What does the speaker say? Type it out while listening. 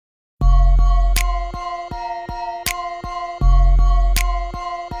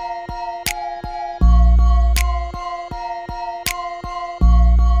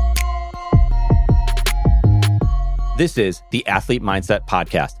This is the Athlete Mindset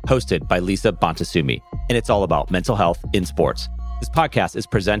Podcast, hosted by Lisa Bontasumi, and it's all about mental health in sports. This podcast is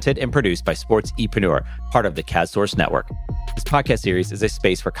presented and produced by Sports-epreneur, part of the CASSource Network. This podcast series is a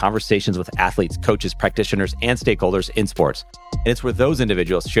space for conversations with athletes, coaches, practitioners, and stakeholders in sports. And it's where those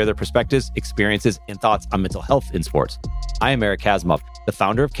individuals share their perspectives, experiences, and thoughts on mental health in sports. I am Eric Kasimov, the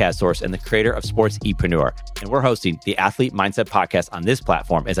founder of CASSource and the creator of Sports-epreneur, and we're hosting the Athlete Mindset Podcast on this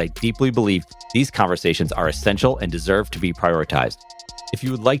platform as I deeply believe these conversations are essential and deserve to be prioritized. If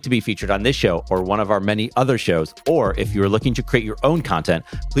you would like to be featured on this show or one of our many other shows, or if you are looking to create your own content,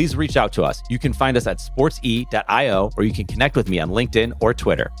 please reach out to us. You can find us at sportse.io, or you can connect with me on LinkedIn or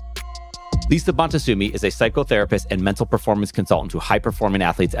Twitter. Lisa Bontasumi is a psychotherapist and mental performance consultant to high-performing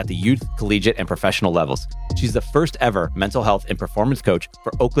athletes at the youth, collegiate, and professional levels. She's the first ever mental health and performance coach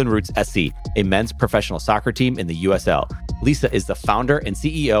for Oakland Roots SC, a men's professional soccer team in the USL. Lisa is the founder and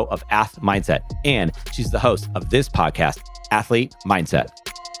CEO of Ath Mindset, and she's the host of this podcast, Athlete Mindset.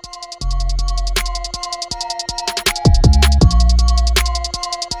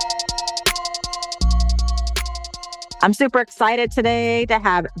 I'm super excited today to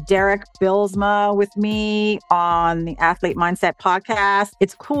have Derek Bylsma with me on the Athlete Mindset Podcast.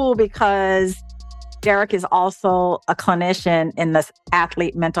 It's cool because Derek is also a clinician in this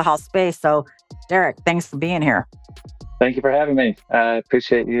athlete mental health space. So Derek, thanks for being here. Thank you for having me. I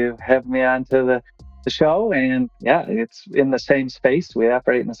appreciate you having me on to the show. And yeah, it's in the same space. We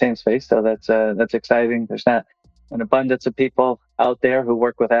operate in the same space. So that's exciting. There's not an abundance of people out there who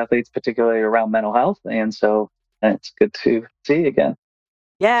work with athletes, particularly around mental health. And so it's good to see you again.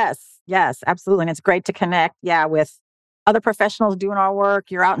 Yes, absolutely. And it's great to connect, with other professionals doing our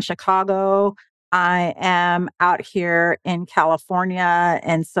work. You're out in Chicago. I am out here in California.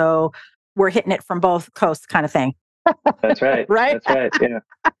 And so we're hitting it from both coasts kind of thing. That's right. Right? That's right.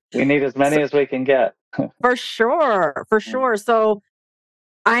 Yeah. We need as many as we can get. For sure. So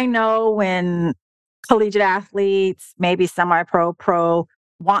I know when collegiate athletes, maybe semi-pro,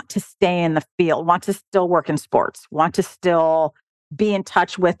 want to stay in the field, want to still work in sports, want to still be in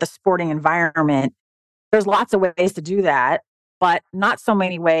touch with the sporting environment. There's lots of ways to do that, but not so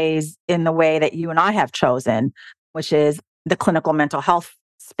many ways in the way that you and I have chosen, which is the clinical mental health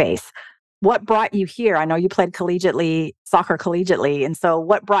space. What brought you here? I know you played soccer collegiately. And so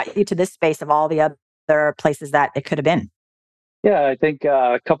what brought you to this space of all the other places that it could have been? Yeah, I think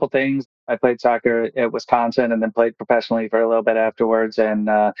a couple things. I played soccer at Wisconsin and then played professionally for a little bit afterwards, and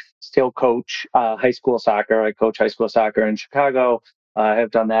still coach high school soccer. I coach high school soccer in Chicago. I have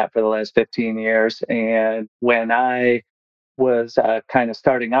done that for the last 15 years. And when I was kind of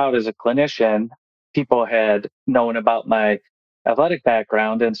starting out as a clinician, people had known about my athletic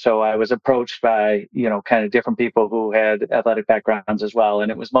background. And so I was approached by, kind of different people who had athletic backgrounds as well.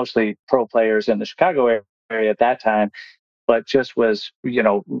 And it was mostly pro players in the Chicago area at that time. But just was,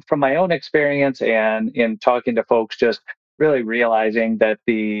 from my own experience and in talking to folks, just really realizing that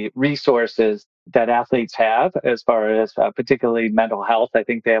the resources that athletes have as far as particularly mental health, I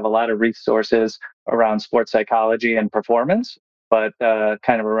think they have a lot of resources around sports psychology and performance, but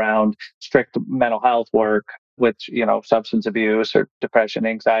kind of around strict mental health work with, substance abuse or depression,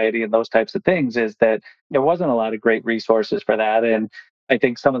 anxiety, and those types of things, is that there wasn't a lot of great resources for that. And I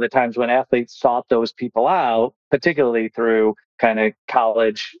think some of the times when athletes sought those people out, particularly through kind of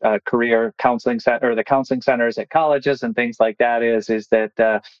college career counseling center or the counseling centers at colleges and things like that, is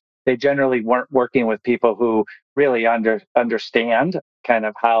that they generally weren't working with people who really understand kind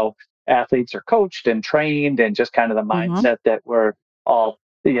of how athletes are coached and trained, and just kind of the mindset that we're all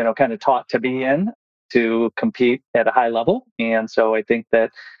kind of taught to be in to compete at a high level. And so I think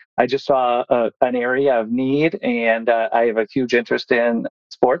that I just saw an area of need, and I have a huge interest in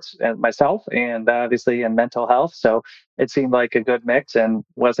sports and myself, and obviously in mental health. So it seemed like a good mix, and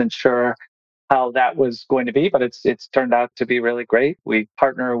wasn't sure how that was going to be, but it's turned out to be really great. We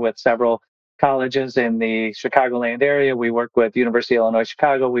partner with several colleges in the Chicagoland area. We work with University of Illinois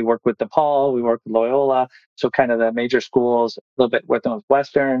Chicago. We work with DePaul. We work with Loyola. So kind of the major schools, a little bit with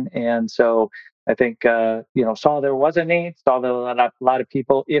Northwestern. And so I think, saw there was a need, saw there were a lot of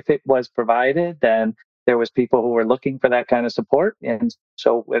people. If it was provided, then there was people who were looking for that kind of support. And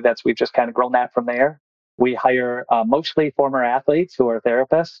so we've just kind of grown that from there. We hire mostly former athletes who are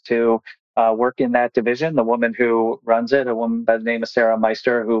therapists to work in that division. The woman who runs it, a woman by the name of Sarah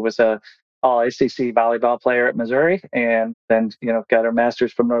Meister, who was a all-ACC volleyball player at Missouri, and then, got her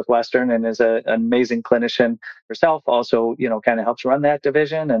master's from Northwestern and is an amazing clinician herself. Also, kind of helps run that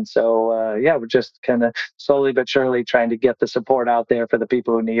division. And so, we're just kind of slowly but surely trying to get the support out there for the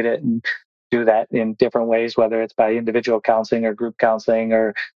people who need it. And do that in different ways, whether it's by individual counseling or group counseling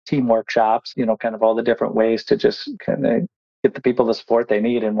or team workshops, kind of all the different ways to just kind of get the people the support they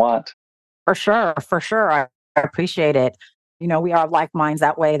need and want. For sure. For sure. I appreciate it. We are like minds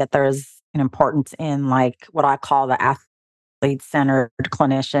that way, that there's an importance in like what I call the athlete centered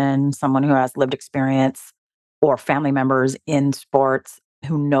clinician, someone who has lived experience or family members in sports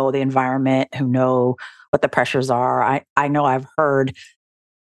who know the environment, who know what the pressures are. I know I've heard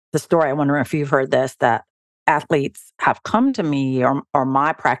the story. I wonder if you've heard this, that athletes have come to me or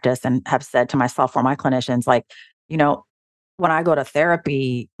my practice and have said to myself or my clinicians, like, you know, when I go to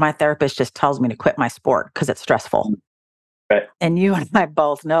therapy, my therapist just tells me to quit my sport because it's stressful. Right. And you and I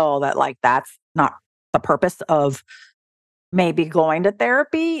both know that, like, that's not the purpose of maybe going to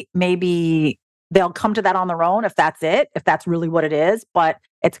therapy. Maybe they'll come to that on their own if that's it, if that's really what it is. But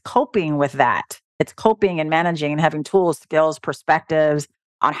it's coping with that. It's coping and managing and having tools, skills, perspectives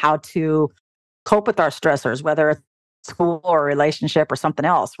on how to cope with our stressors, whether it's school or relationship or something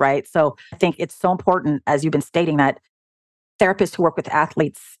else, right? So I think it's so important, as you've been stating, that therapists who work with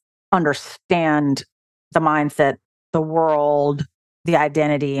athletes understand the mindset, the world, the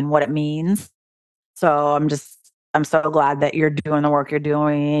identity, and what it means. So I'm so glad that you're doing the work you're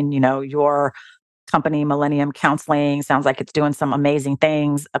doing. Your company, Millennium Counseling, sounds like it's doing some amazing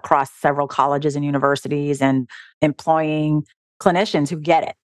things across several colleges and universities and employing clinicians who get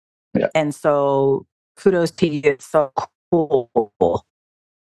it. Yeah. And so kudos to you. It's so cool.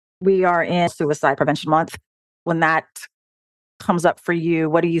 We are in Suicide Prevention Month. When that comes up for you,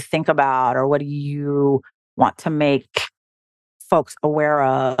 what do you think about, or what do you want to make folks aware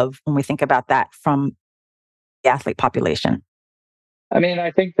of when we think about that from the athlete population? I mean, I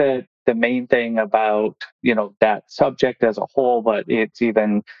think that the main thing about, that subject as a whole, but it's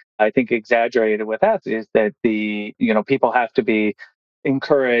even, I think, exaggerated with that, is that people have to be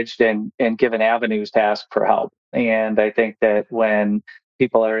encouraged and given avenues to ask for help. And I think that when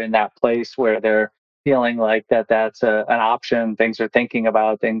people are in that place where they're feeling like that's an option, things they're thinking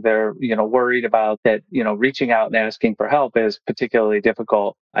about, things they're, worried about, that, reaching out and asking for help is particularly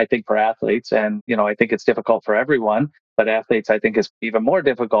difficult, I think, for athletes. And, I think it's difficult for everyone. But athletes, I think, is even more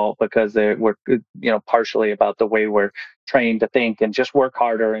difficult because we're, partially about the way we're trained to think and just work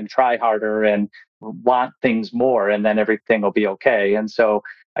harder and try harder and want things more, and then everything will be okay. And so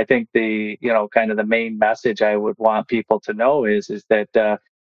I think kind of the main message I would want people to know is that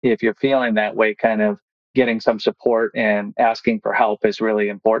if you're feeling that way, kind of getting some support and asking for help is really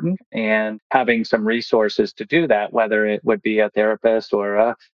important, and having some resources to do that, whether it would be a therapist or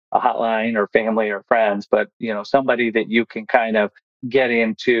a hotline or family or friends, but somebody that you can kind of get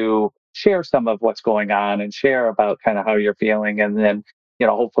into, share some of what's going on and share about kind of how you're feeling, and then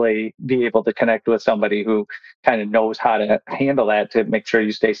hopefully be able to connect with somebody who kind of knows how to handle that, to make sure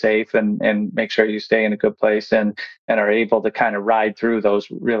you stay safe and make sure you stay in a good place and are able to kind of ride through those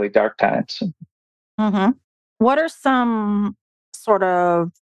really dark times. Mm-hmm. What are some sort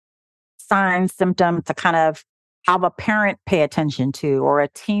of signs, symptoms to kind of have a parent pay attention to, or a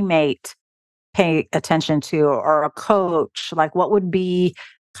teammate pay attention to, or a coach? Like, what would be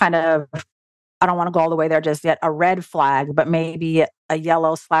kind of, I don't want to go all the way there just yet, a red flag, but maybe a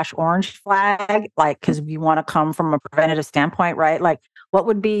yellow/orange flag, like, because you want to come from a preventative standpoint, right? Like, what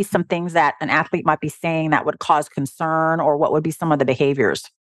would be some things that an athlete might be saying that would cause concern, or what would be some of the behaviors?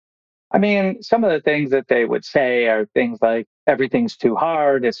 I mean, some of the things that they would say are things like, everything's too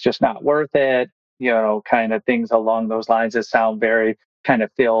hard, it's just not worth it, kind of things along those lines that sound very kind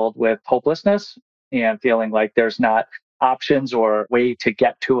of filled with hopelessness and feeling like there's not options or way to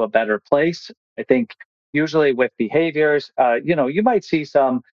get to a better place. I think usually with behaviors, you might see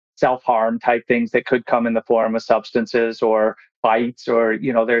some self harm type things that could come in the form of substances or fights, or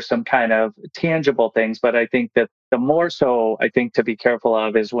there's some kind of tangible things. But I think that the more so, I think, to be careful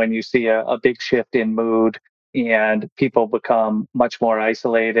of is when you see a big shift in mood and people become much more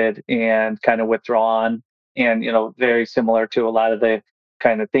isolated and kind of withdrawn, and very similar to a lot of the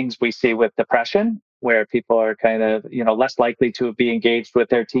kind of things we see with depression, where people are kind of less likely to be engaged with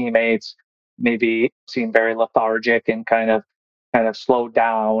their teammates, maybe seem very lethargic and kind of slowed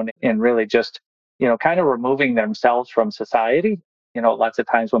down, and really just kind of removing themselves from society. Lots of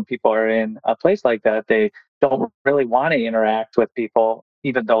times when people are in a place like that, they don't really want to interact with people,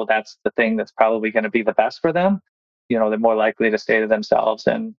 even though that's the thing that's probably going to be the best for them. They're more likely to stay to themselves.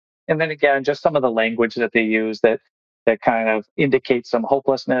 And then again, just some of the language that they use that kind of indicates some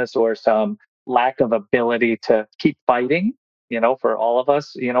hopelessness or some lack of ability to keep fighting. For all of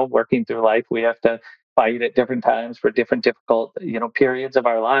us, working through life, we have to fight at different times for different difficult, periods of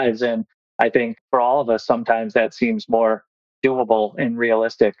our lives. And I think for all of us, sometimes that seems more doable and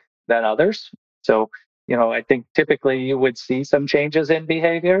realistic than others. So, I think typically you would see some changes in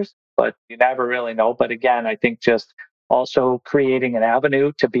behaviors, but you never really know. But again, I think just also creating an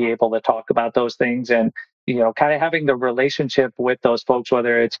avenue to be able to talk about those things and, kind of having the relationship with those folks,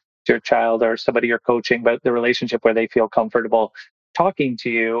 whether it's your child or somebody you're coaching, but the relationship where they feel comfortable talking to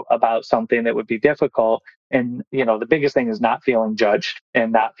you about something that would be difficult. And, the biggest thing is not feeling judged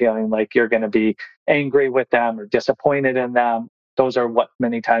and not feeling like you're going to be angry with them or disappointed in them. Those are what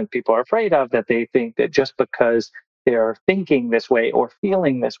many times people are afraid of, that they think that just because they're thinking this way or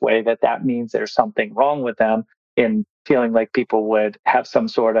feeling this way, that means there's something wrong with them, and feeling like people would have some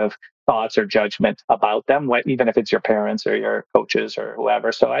sort of thoughts or judgment about them, even if it's your parents or your coaches or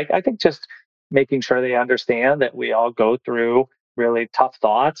whoever. So I think just making sure they understand that we all go through really tough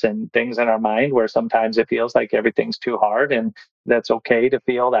thoughts and things in our mind where sometimes it feels like everything's too hard, and that's okay to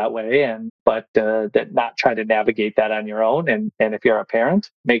feel that way, and but that not try to navigate that on your own. And if you're a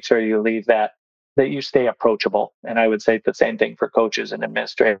parent, make sure you leave that you stay approachable. And I would say the same thing for coaches and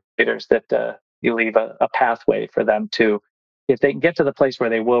administrators, that you leave a pathway for them to, if they can get to the place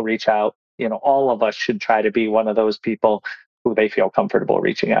where they will reach out, all of us should try to be one of those people who they feel comfortable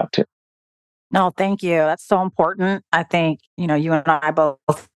reaching out to. No, thank you. That's so important. I think, you and I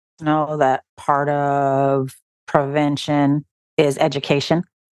both know that part of prevention is education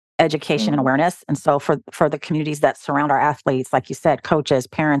and Mm, awareness. And so for the communities that surround our athletes, like you said, coaches,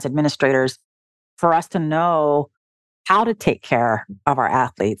 parents, administrators, for us to know how to take care of our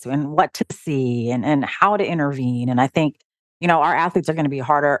athletes and what to see and how to intervene. And I think, our athletes are going to be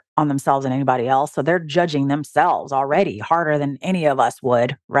harder on themselves than anybody else. So they're judging themselves already harder than any of us would.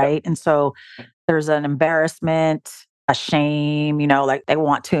 yep. Right. And so there's an embarrassment, a shame, like they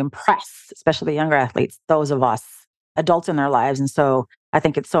want to impress, especially the younger athletes, those of us, adults in their lives. And so I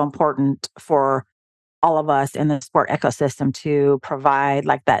think it's so important for all of us in the sport ecosystem to provide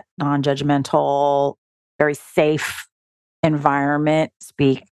like that non-judgmental, very safe environment,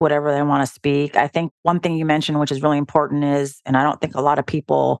 speak whatever they want to speak. I think one thing you mentioned, which is really important, is, and I don't think a lot of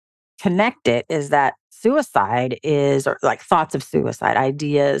people connect it, is that suicide is, or like thoughts of suicide,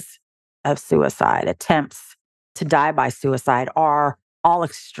 ideas of suicide, attempts to die by suicide are all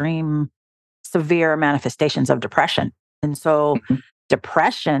extreme, severe manifestations of depression. And so Mhm.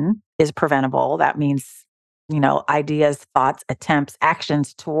 depression is preventable. That means, ideas, thoughts, attempts,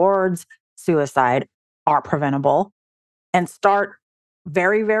 actions towards suicide are preventable and start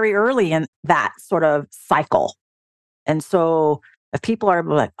very, very early in that sort of cycle. And so if people are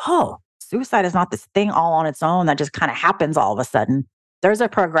like, oh, suicide is not this thing all on its own that just kind of happens all of a sudden, there's a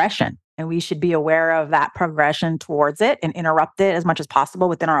progression. And we should be aware of that progression towards it and interrupt it as much as possible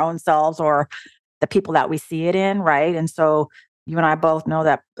within our own selves or the people that we see it in. Right. And so you and I both know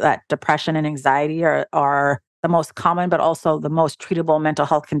that depression and anxiety are the most common, but also the most treatable mental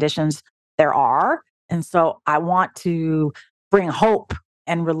health conditions there are. And so I want to bring hope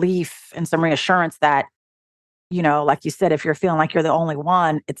and relief and some reassurance that, like you said, if you're feeling like you're the only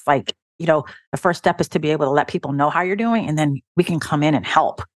one, it's like, the first step is to be able to let people know how you're doing, and then we can come in and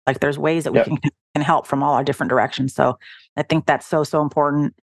help. Like there's ways that we Yep. can help from all our different directions. So I think that's so, so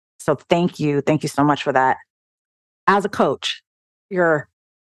important. So thank you. Thank you so much for that. As a coach, you're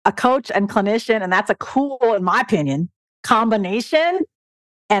a coach and clinician, and that's a cool, in my opinion, combination.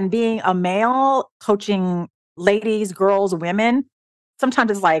 And being a male coaching ladies, girls, women,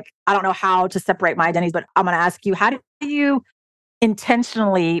 sometimes it's like, I don't know how to separate my identities, but I'm going to ask you, how do you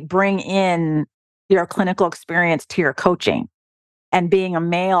intentionally bring in your clinical experience to your coaching? And being a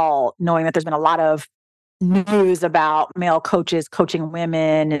male, knowing that there's been a lot of news about male coaches coaching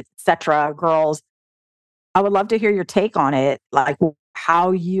women, et cetera, girls, I would love to hear your take on it, like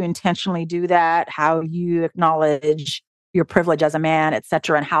how you intentionally do that, how you acknowledge your privilege as a man, et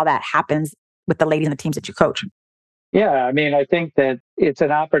cetera, and how that happens with the ladies and the teams that you coach. Yeah, I mean, I think that it's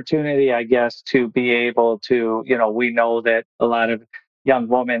an opportunity, I guess, to be able to, we know that a lot of young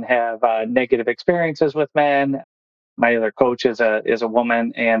women have negative experiences with men. My other coach is a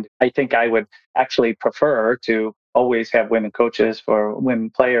woman, and I think I would actually prefer to always have women coaches for women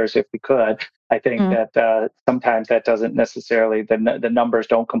players if we could. I think Mm. that sometimes that doesn't necessarily, the numbers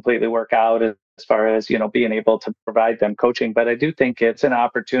don't completely work out as far as being able to provide them coaching. But I do think it's an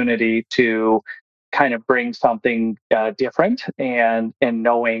opportunity to kind of bring something different, and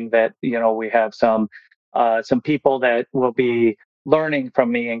knowing that we have some people that will be learning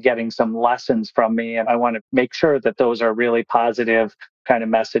from me and getting some lessons from me. And I want to make sure that those are really positive kind of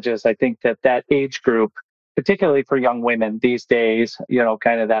messages. I think that age group, particularly for young women these days,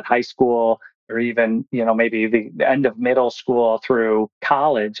 kind of that high school or even, maybe the end of middle school through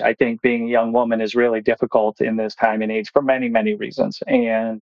college, I think being a young woman is really difficult in this time and age for many, many reasons.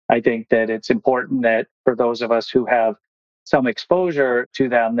 And I think that it's important that for those of us who have some exposure to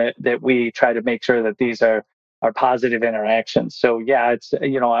them, that we try to make sure that these are positive interactions. So yeah, it's,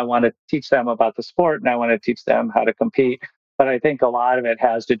 I want to teach them about the sport and I want to teach them how to compete. But I think a lot of it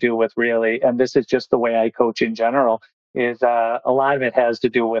has to do with really, and this is just the way I coach in general, is a lot of it has to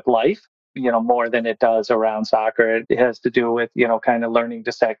do with life, more than it does around soccer. It has to do with, kind of learning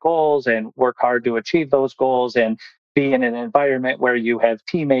to set goals and work hard to achieve those goals and be in an environment where you have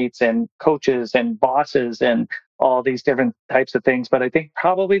teammates and coaches and bosses and all these different types of things. But I think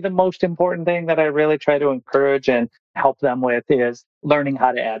probably the most important thing that I really try to encourage and help them with is learning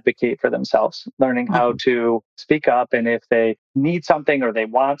how to advocate for themselves, learning how to speak up. And if they need something or they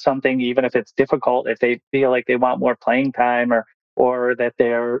want something, even if it's difficult, if they feel like they want more playing time or that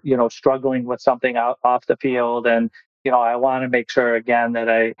they're, struggling with something out off the field. And, I want to make sure again that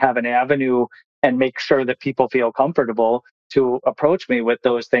I have an avenue and make sure that people feel comfortable to approach me with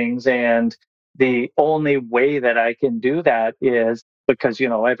those things. And the only way that I can do that is because,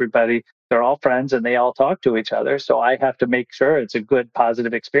 everybody, they're all friends and they all talk to each other. So I have to make sure it's a good,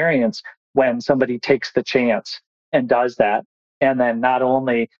 positive experience when somebody takes the chance and does that. And then not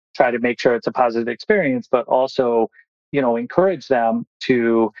only try to make sure it's a positive experience, but also, encourage them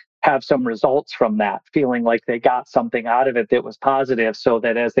to have some results from that, feeling like they got something out of it that was positive so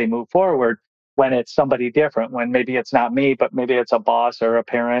that as they move forward, when it's somebody different, when maybe it's not me, but maybe it's a boss or a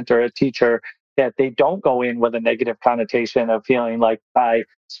parent or a teacher, that they don't go in with a negative connotation of feeling like by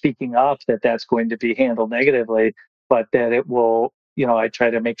speaking up that that's going to be handled negatively, but that it will, I try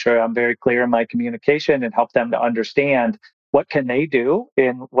to make sure I'm very clear in my communication and help them to understand what can they do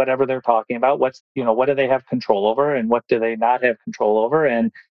in whatever they're talking about, what do they have control over and what do they not have control over,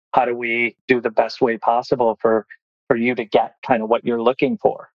 and how do we do the best way possible for you to get kind of what you're looking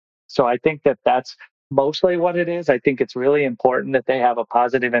for. So I think that that's mostly what it is. I think it's really important that they have a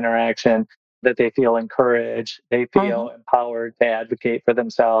positive interaction, that they feel encouraged, they feel empowered to advocate for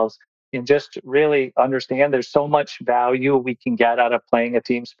themselves, and just really understand there's so much value we can get out of playing a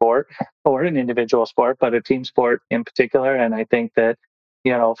team sport or an individual sport, but a team sport in particular. And I think that,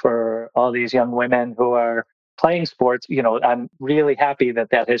 for all these young women who are playing sports, I'm really happy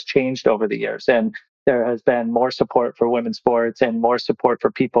that that has changed over the years. And there has been more support for women's sports and more support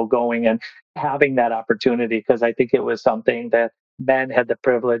for people going and having that opportunity, because I think it was something that men had the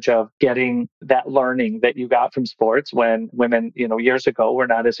privilege of getting that learning that you got from sports when women, years ago were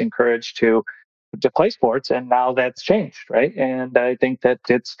not as encouraged to play sports, and now that's changed, right? And I think that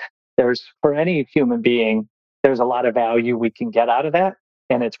there's for any human being, there's a lot of value we can get out of that,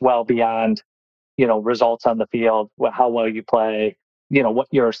 and it's well beyond results on the field, how well you play, what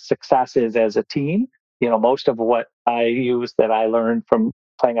your success is as a team. Most of what I use that I learned from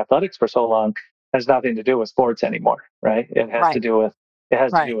playing athletics for so long has nothing to do with sports anymore, right? It has to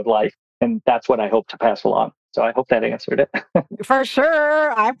Right. do with life, and that's what I hope to pass along. So I hope that answered it. For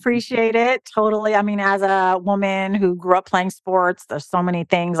sure. I appreciate it totally. I mean, as a woman who grew up playing sports, there's so many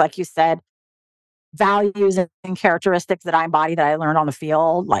things, like you said, values and characteristics that I embody that I learned on the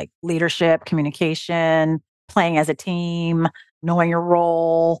field, like leadership, communication, playing as a team, knowing your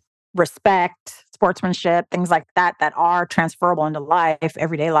role, respect, sportsmanship, things like that, that are transferable into life,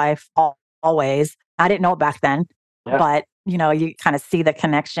 everyday life, always. I didn't know it back then, Yeah. but you kind of see the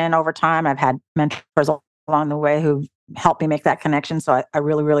connection over time. I've had mentors along the way who helped me make that connection. So I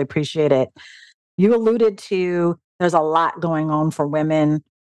really, really appreciate it. You alluded to there's a lot going on for women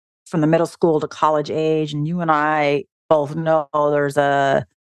from the middle school to college age. And you and I both know there's a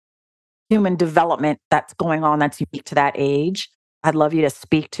human development that's going on that's unique to that age. I'd love you to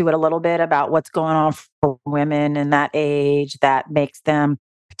speak to it a little bit about what's going on for women in that age that makes them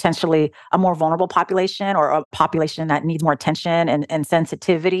potentially a more vulnerable population or a population that needs more attention and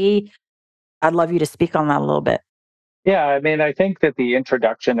sensitivity. I'd love you to speak on that a little bit. Yeah, I mean, I think that the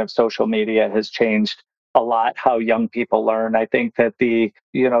introduction of social media has changed a lot how young people learn. I think that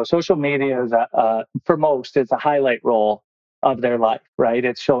social media is for most, it's a highlight reel of their life, right?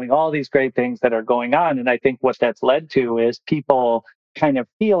 It's showing all these great things that are going on. And I think what that's led to is people kind of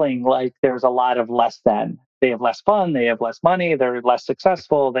feeling like there's a lot of less than. They have less fun, they have less money, they're less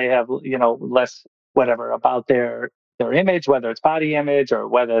successful, they have, less whatever about their image, whether it's body image or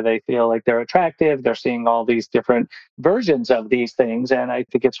whether they feel like they're attractive. They're seeing all these different versions of these things. And I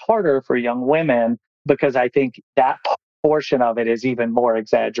think it's harder for young women because I think that portion of it is even more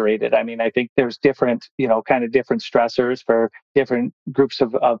exaggerated. I mean, I think there's different, kind of different stressors for different groups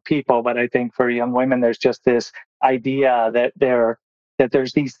of people. But I think for young women, there's just this idea that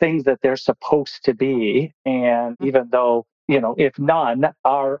there's these things that they're supposed to be. And even though, if none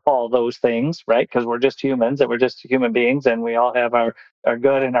are all those things, right? Because we're just humans and we're just human beings, and we all have our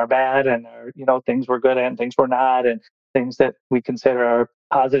good and our bad, and our, things we're good at and things we're not, and things that we consider our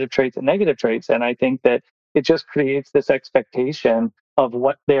positive traits and negative traits. And I think that it just creates this expectation of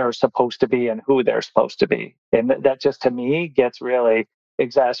what they're supposed to be and who they're supposed to be. And that just to me gets really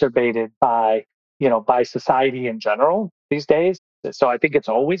exacerbated by society in general these days. So I think it's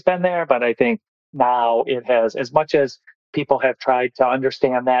always been there, but I think now it has, as much as people have tried to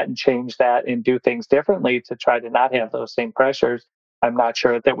understand that and change that and do things differently to try to not have those same pressures. I'm not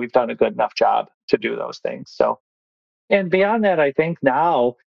sure that we've done a good enough job to do those things. So, and beyond that, I think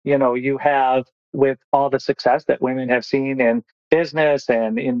now, you have, with all the success that women have seen in business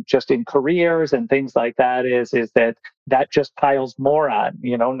and in careers and things like that, is that just piles more on.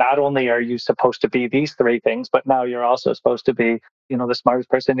 Not only are you supposed to be these three things, but now you're also supposed to be, the smartest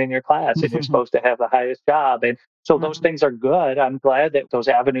person in your class, and you're supposed to have the highest job. And so those things are good. I'm glad that those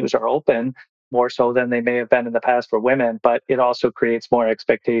avenues are open, more so than they may have been in the past for women, but it also creates more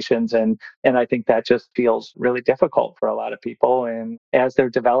expectations. And I think that just feels really difficult for a lot of people. And as they're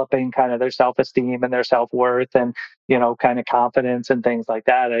developing kind of their self-esteem and their self-worth and, kind of confidence and things like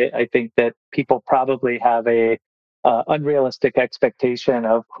that, I think that people probably have a unrealistic expectation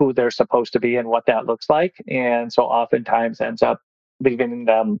of who they're supposed to be and what that looks like. And so oftentimes ends up leaving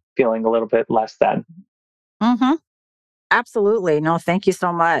them feeling a little bit less than. Mm-hmm. Absolutely. No, thank you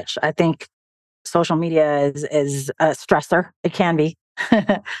so much. I think social media is a stressor. It can be.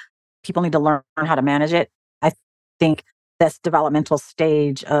 People need to learn how to manage it. I think this developmental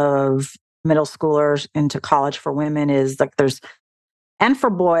stage of middle schoolers into college for women is like and for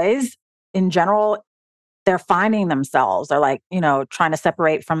boys in general, they're finding themselves. They're like, trying to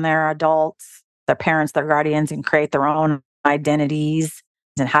separate from their adults, their parents, their guardians, and create their own identities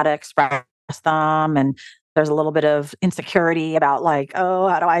and how to express them. And there's a little bit of insecurity about like, oh,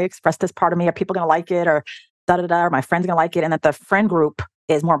 how do I express this part of me? Are people going to like it? Or da da da, or my friends going to like it? And that the friend group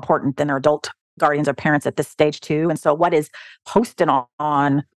is more important than their adult guardians or parents at this stage too. And so what is posted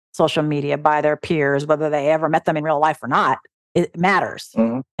on social media by their peers, whether they ever met them in real life or not, it matters.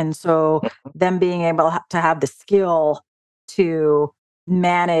 Mm-hmm. And so them being able to have the skill to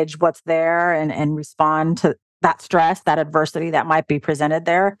manage what's there and respond to that stress, that adversity that might be presented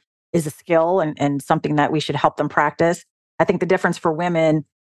there is a skill and something that we should help them practice. I think the difference for women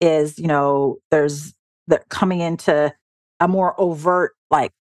is, there's the coming into a more overt,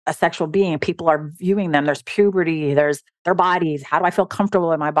 like a sexual being. People are viewing them. There's puberty, there's their bodies. How do I feel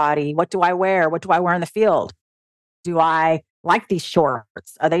comfortable in my body? What do I wear? What do I wear in the field? Do I like these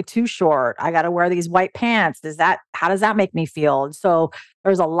shorts? Are they too short? I got to wear these white pants. How does that make me feel? And so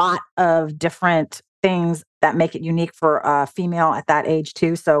there's a lot of different things that make it unique for a female at that age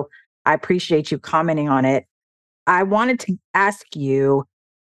too. So I appreciate you commenting on it. I wanted to ask you,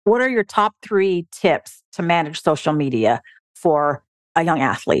 what are your top 3 tips to manage social media for a young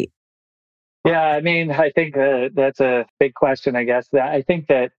athlete? Yeah, I mean, I think that's a big question, I guess. I think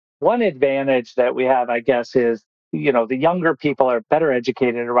that one advantage that we have, I guess, is, the younger people are better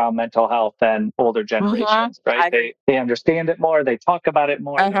educated around mental health than older generations, right? They understand it more, they talk about it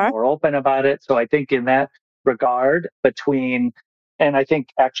more, they're more open about it. So I think in that regard, and I think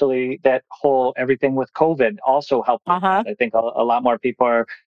actually that whole everything with COVID also helped with that. I think a lot more people are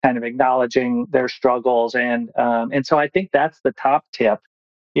kind of acknowledging their struggles. And so I think that's the top tip,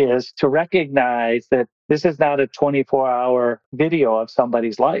 is to recognize that this is not a 24-hour video of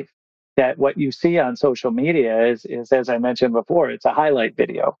somebody's life. That what you see on social media is, as I mentioned before, it's a highlight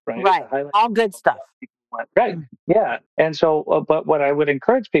video, right? Right. All good stuff. Right. Yeah. And so, but what I would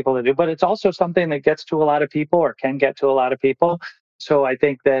encourage people to do, but it's also something that gets to a lot of people or can get to a lot of people. So I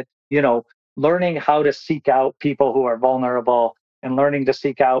think that, learning how to seek out people who are vulnerable and learning to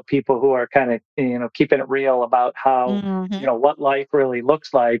seek out people who are kind of, keeping it real about how, what life really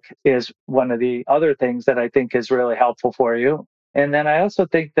looks like is one of the other things that I think is really helpful for you. And then I also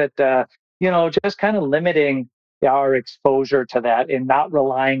think that, just kind of limiting our exposure to that and not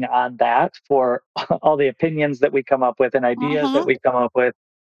relying on that for all the opinions that we come up with and ideas that we come up with.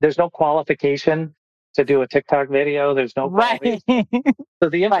 There's no qualification to do a TikTok video. There's no qualification. So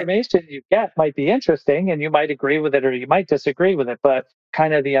the information you get might be interesting and you might agree with it or you might disagree with it, but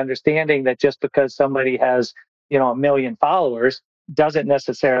kind of the understanding that just because somebody has, a million followers doesn't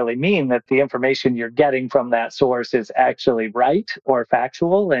necessarily mean that the information you're getting from that source is actually right or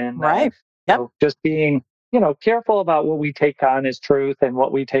factual. And just being, careful about what we take on as truth and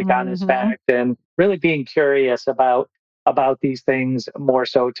what we take on as fact, and really being curious about these things more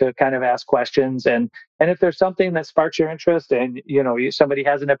so to kind of ask questions. And if there's something that sparks your interest and, somebody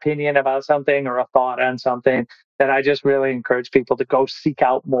has an opinion about something or a thought on something, And I just really encourage people to go seek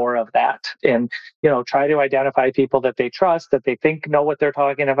out more of that and, try to identify people that they trust, that they think know what they're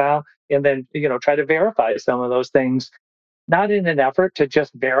talking about, and then, try to verify some of those things, not in an effort to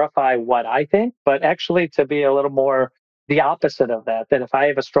just verify what I think, but actually to be a little more the opposite of that. That if I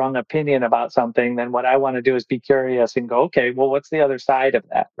have a strong opinion about something, then what I want to do is be curious and go, okay, well, what's the other side of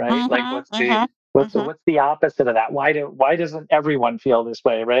that, right? Like, Mm-hmm, mm-hmm, mm-hmm, what's the opposite of that? Why doesn't everyone feel this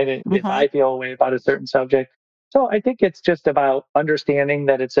way, right? If mm-hmm, I feel a way about a certain subject. So I think it's just about understanding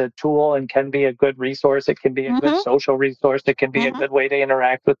that it's a tool and can be a good resource. It can be a good mm-hmm, social resource. It can be a mm-hmm. good way to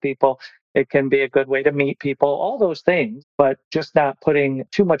interact with people. It can be a good way to meet people, all those things, but just not putting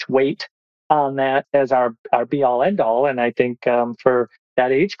too much weight on that as our be all end all. And I think for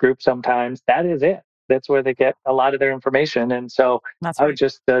that age group, sometimes that is it. That's where they get a lot of their information. And so That's I would right.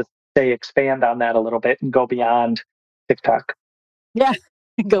 just say expand on that a little bit and go beyond TikTok. Yeah.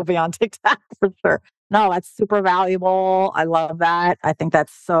 Go beyond TikTok for sure. No, that's super valuable. I love that. I think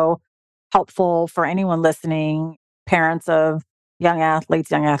that's so helpful for anyone listening, parents of young athletes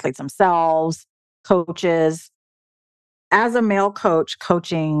themselves, coaches. As a male coach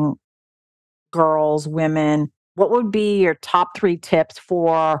coaching girls, women, what would be your top three tips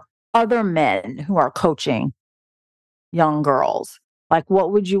for other men who are coaching young girls? Like,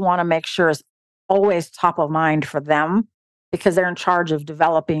 what would you want to make sure is always top of mind for them? Because they're in charge of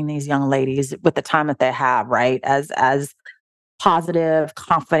developing these young ladies with the time that they have, right? As positive,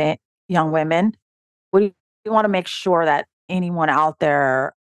 confident young women. What do you want to make sure that anyone out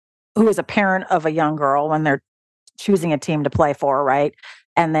there who is a parent of a young girl when they're choosing a team to play for, right?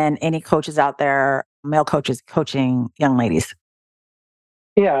 And then any coaches out there, male coaches coaching young ladies.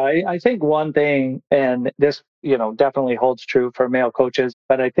 Yeah, I think one thing, and this, definitely holds true for male coaches,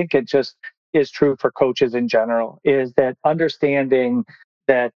 but I think it just is true for coaches in general, is that understanding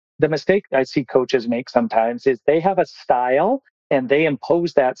that the mistake I see coaches make sometimes is they have a style and they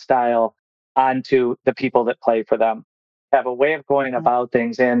impose that style onto the people that play for them. Have a way of going Mhm. about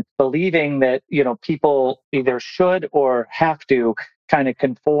things and believing that, people either should or have to kind of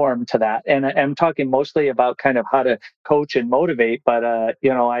conform to that. And I'm talking mostly about kind of how to coach and motivate. But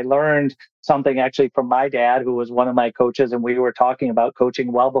I learned something actually from my dad, who was one of my coaches, and we were talking about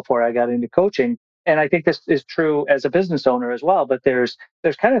coaching well before I got into coaching. And I think this is true as a business owner as well. But there's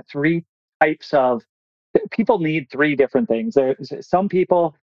kind of three types of people need three different things. There's some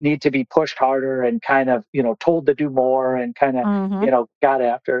people need to be pushed harder and kind of told to do more and kind of Mhm. got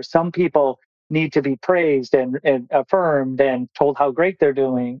after. Some people need to be praised and affirmed and told how great they're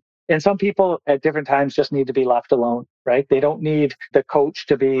doing. And some people at different times just need to be left alone, right? They don't need the coach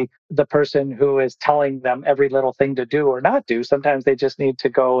to be the person who is telling them every little thing to do or not do. Sometimes they just need to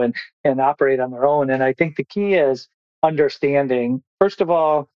go and operate on their own. And I think the key is understanding, first of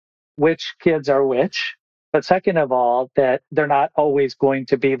all, which kids are which. But second of all, that they're not always going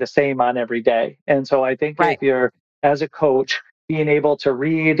to be the same on every day. And so I think Right. if you're, as a coach, being able to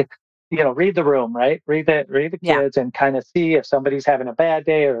read the room, right? Read the Yeah. kids and kind of see if somebody's having a bad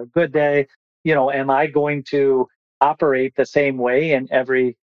day or a good day. Am I going to operate the same way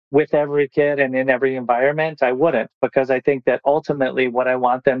with every kid and in every environment? I wouldn't, because I think that ultimately what I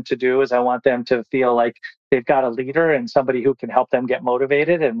want them to do is I want them to feel like they've got a leader and somebody who can help them get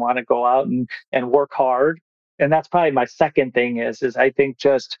motivated and want to go out and work hard. And that's probably my second thing is I think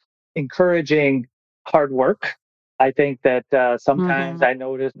just encouraging hard work. I think that sometimes Mhm. I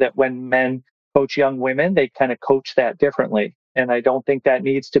notice that when men coach young women, they kind of coach that differently. And I don't think that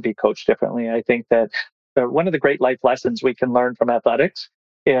needs to be coached differently. I think that one of the great life lessons we can learn from athletics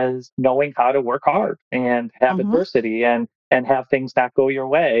is knowing how to work hard and have Mhm. adversity and have things not go your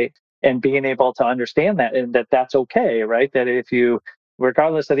way and being able to understand that and that that's okay, right? That if you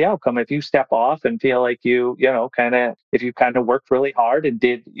regardless of the outcome, if you step off and feel like kind of if you kind of worked really hard and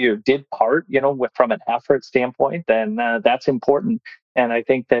did part from an effort standpoint, then that's important. And I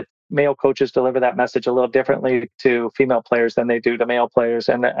think that male coaches deliver that message a little differently to female players than they do to male players,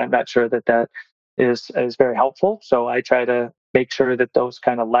 and I'm not sure that is very helpful. So I try to make sure that those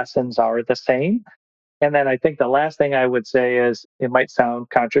kind of lessons are the same. And then I think the last thing I would say is it might sound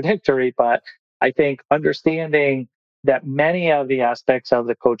contradictory, but I think understanding that many of the aspects of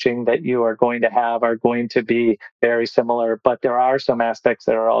the coaching that you are going to have are going to be very similar, but there are some aspects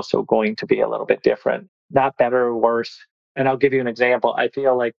that are also going to be a little bit different, not better or worse. And I'll give you an example. I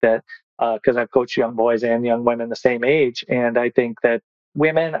feel like that because I've coached young boys and young women the same age, and I think that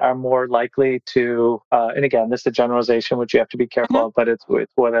women are more likely to, and again, this is a generalization which you have to be careful Mhm. of, but it's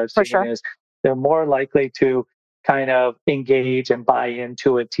what I've For seen sure. is they're more likely to kind of engage and buy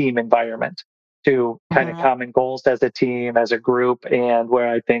into a team environment, to kind of Mhm. common goals as a team, as a group. And where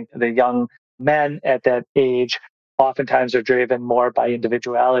I think the young men at that age oftentimes are driven more by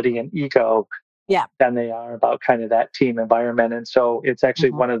individuality and ego Yeah. than they are about kind of that team environment. And so it's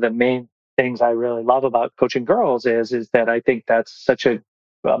actually one of the main things I really love about coaching girls is that I think that's such a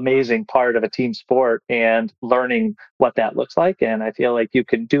amazing part of a team sport and learning what that looks like. And I feel like you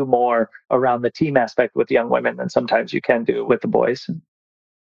can do more around the team aspect with young women than sometimes you can do with the boys.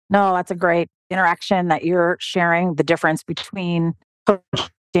 No, that's a great interaction that you're sharing, the difference between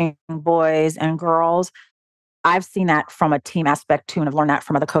coaching boys and girls. I've seen that from a team aspect too, and I've learned that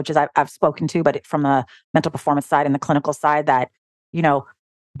from other coaches I've spoken to, but from the mental performance side and the clinical side that, you know,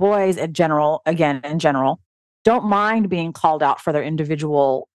 boys in general, don't mind being called out for their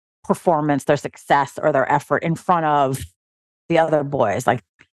individual performance, their success, or their effort in front of the other boys. Like,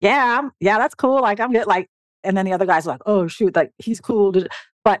 yeah, that's cool. Like, I'm good. Like, and then the other guys are like, oh, shoot, like, he's cool.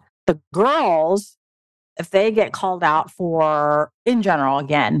 But the girls, if they get called out for, in general,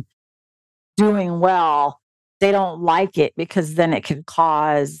 again, doing well, they don't like it because then it could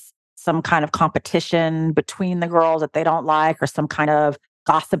cause some kind of competition between the girls that they don't like, or some kind of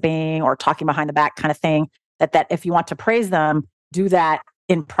gossiping or talking behind the back kind of thing. That if you want to praise them, do that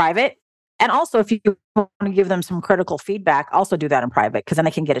in private. And also, if you want to give them some critical feedback, also do that in private, because then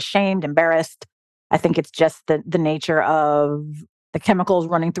they can get ashamed, embarrassed. I think it's just the nature of the chemicals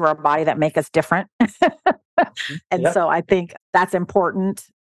running through our body that make us different. And so I think that's important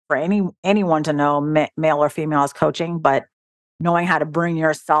for anyone to know, male or female, as coaching, but knowing how to bring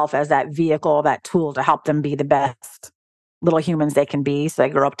yourself as that vehicle, that tool to help them be the best little humans they can be, so they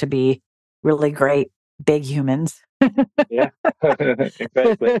grow up to be really great big humans. Yeah,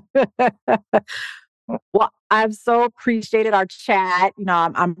 exactly. Well, I've so appreciated our chat. You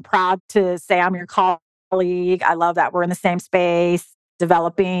know, I'm proud to say I'm your colleague. I love that we're in the same space,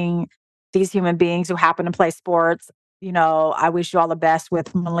 developing these human beings who happen to play sports. You know, I wish you all the best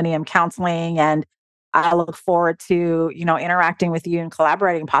with Millennium Counseling, and I look forward to, you know, interacting with you and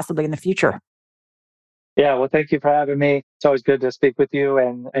collaborating possibly in the future. Yeah, well, thank you for having me. It's always good to speak with you.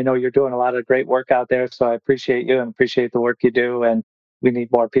 And I know you're doing a lot of great work out there. So I appreciate you and appreciate the work you do. And we need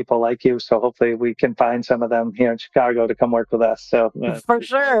more people like you. So hopefully we can find some of them here in Chicago to come work with us. So for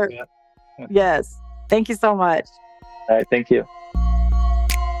sure. Yes. Thank you so much. All right. Thank you.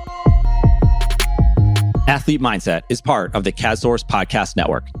 Athlete Mindset is part of the CASSource Podcast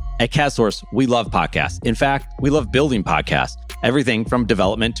Network. At CASSource, we love podcasts. In fact, we love building podcasts, everything from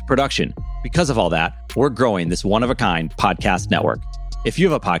development to production. Because of all that, we're growing this one-of-a-kind podcast network. If you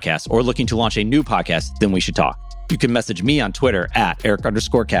have a podcast or looking to launch a new podcast, then we should talk. You can message me on Twitter at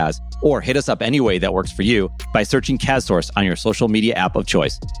Eric_Kaz, or hit us up any way that works for you by searching CASSource on your social media app of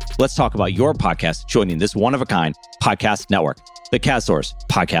choice. Let's talk about your podcast joining this one-of-a-kind podcast network, the CASSource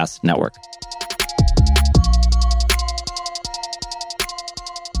Podcast Network.